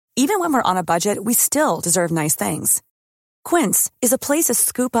Even when we're on a budget, we still deserve nice things. Quince is a place to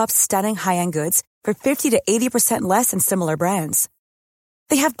scoop up stunning high-end goods for 50 to 80% less than similar brands.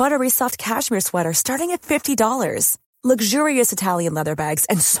 They have buttery soft cashmere sweaters starting at $50, luxurious Italian leather bags,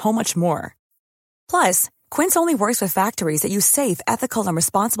 and so much more. Plus, Quince only works with factories that use safe, ethical, and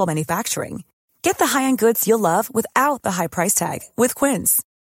responsible manufacturing. Get the high-end goods you'll love without the high price tag with Quince.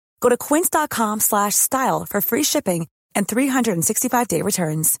 Go to quince.com/style for free shipping and 365-day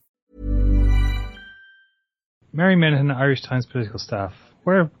returns. Mary Minihan, Irish Times political staff.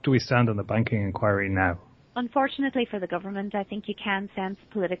 Where do we stand on the banking inquiry now? Unfortunately for the government, I think you can sense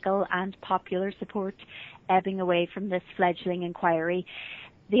political and popular support ebbing away from this fledgling inquiry.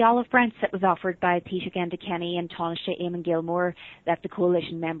 The olive branch that was offered by Taoiseach Enda Kenny and Taoiseach Eamon Gilmore, that the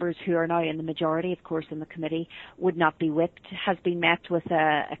coalition members, who are now in the majority, of course, in the committee, would not be whipped, has been met with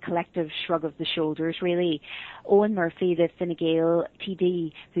a collective shrug of the shoulders, really. Owen Murphy, the Fine Gael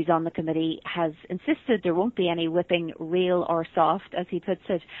TD, who's on the committee, has insisted there won't be any whipping, real or soft, as he puts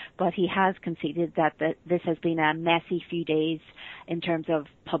it, but he has conceded that this has been a messy few days in terms of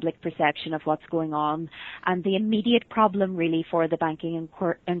public perception of what's going on. And the immediate problem, really, for the banking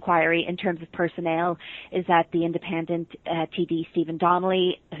inquiry in terms of personnel is that the independent TD Stephen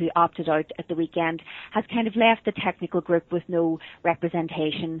Donnelly, who opted out at the weekend, has kind of left the technical group with no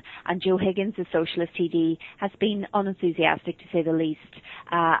representation, and Joe Higgins, the Socialist TD, has been unenthusiastic, to say the least,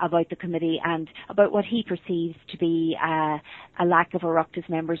 about the committee and about what he perceives to be a lack of Oireachtas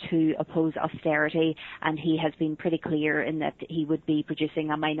members who oppose austerity, and he has been pretty clear in that he would be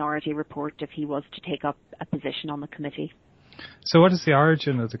producing a minority report if he was to take up a position on the committee. So what is the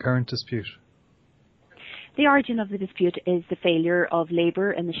origin of the current dispute? The origin of the dispute is the failure of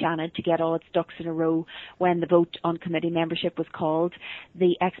Labour in the Seanad to get all its ducks in a row when the vote on committee membership was called.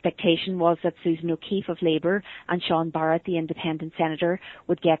 The expectation was that Susan O'Keefe of Labour and Sean Barrett, the independent senator,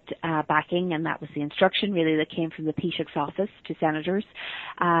 would get backing, and that was the instruction really that came from the Taoiseach's office to senators.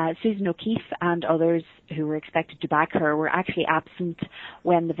 Susan O'Keefe and others who were expected to back her were actually absent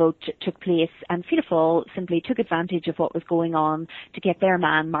when the vote took place, and Fianna Fáil simply took advantage of what was going on to get their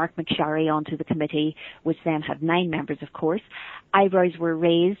man, Mark McSharry, onto the committee, which then had 9 members, of course. Eyebrows were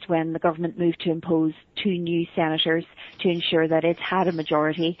raised when the government moved to impose 2 new senators to ensure that it had a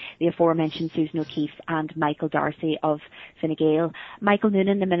majority, the aforementioned Susan O'Keefe and Michael Darcy of Fine Gael. Michael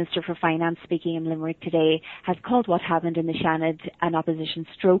Noonan, the Minister for Finance, speaking in Limerick today, has called what happened in the Seanad an opposition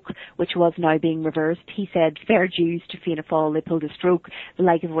stroke, which was now being reversed. He said, fair dues to Fianna Fáil, they pulled a stroke, the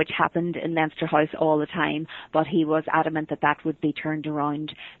like of which happened in Leinster House all the time, but he was adamant that that would be turned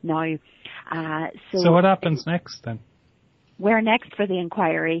around now. So what happens next then? Where next for the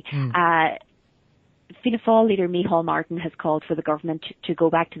inquiry? Fianna Fáil leader Micheál Martin has called for the government to go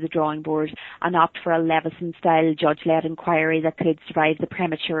back to the drawing board and opt for a Leveson-style judge-led inquiry that could survive the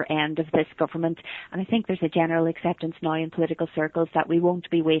premature end of this government. And I think there's a general acceptance now in political circles that we won't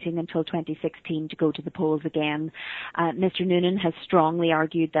be waiting until 2016 to go to the polls again. Mr Noonan has strongly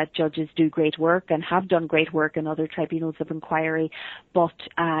argued that judges do great work and have done great work in other tribunals of inquiry, but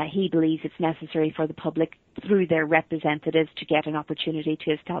he believes it's necessary for the public through their representatives to get an opportunity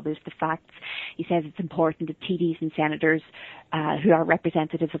to establish the facts. He says it's important that TDs and senators who are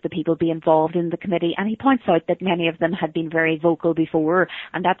representatives of the people be involved in the committee, and he points out that many of them had been very vocal before,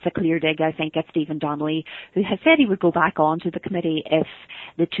 and that's a clear dig, I think, at Stephen Donnelly, who has said he would go back on to the committee if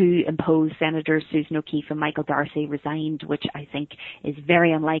the 2 imposed senators, Susan O'Keefe and Michael Darcy, resigned, which I think is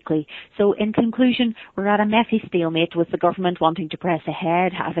very unlikely. So in conclusion, we're at a messy stalemate with the government wanting to press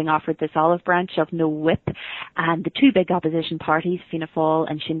ahead, having offered this olive branch of no whip, and the 2 big opposition parties, Fianna Fáil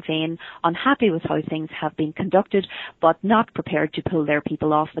and Sinn Féin, unhappy with how things have been conducted, but not prepared to pull their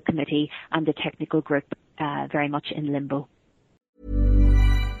people off the committee, and the technical group very much in limbo.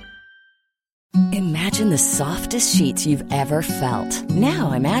 Imagine the softest sheets you've ever felt.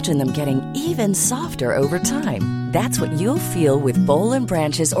 Now imagine them getting even softer over time. That's what you'll feel with Boll &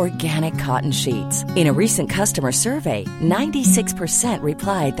 Branch's organic cotton sheets. In a recent customer survey, 96%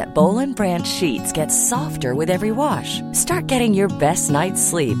 replied that Boll & Branch sheets get softer with every wash. Start getting your best night's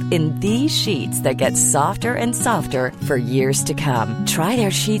sleep in these sheets that get softer and softer for years to come. Try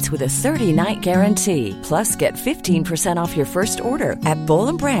their sheets with a 30-night guarantee. Plus, get 15% off your first order at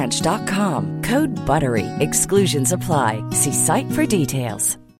bollandbranch.com. Code BUTTERY. Exclusions apply. See site for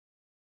details.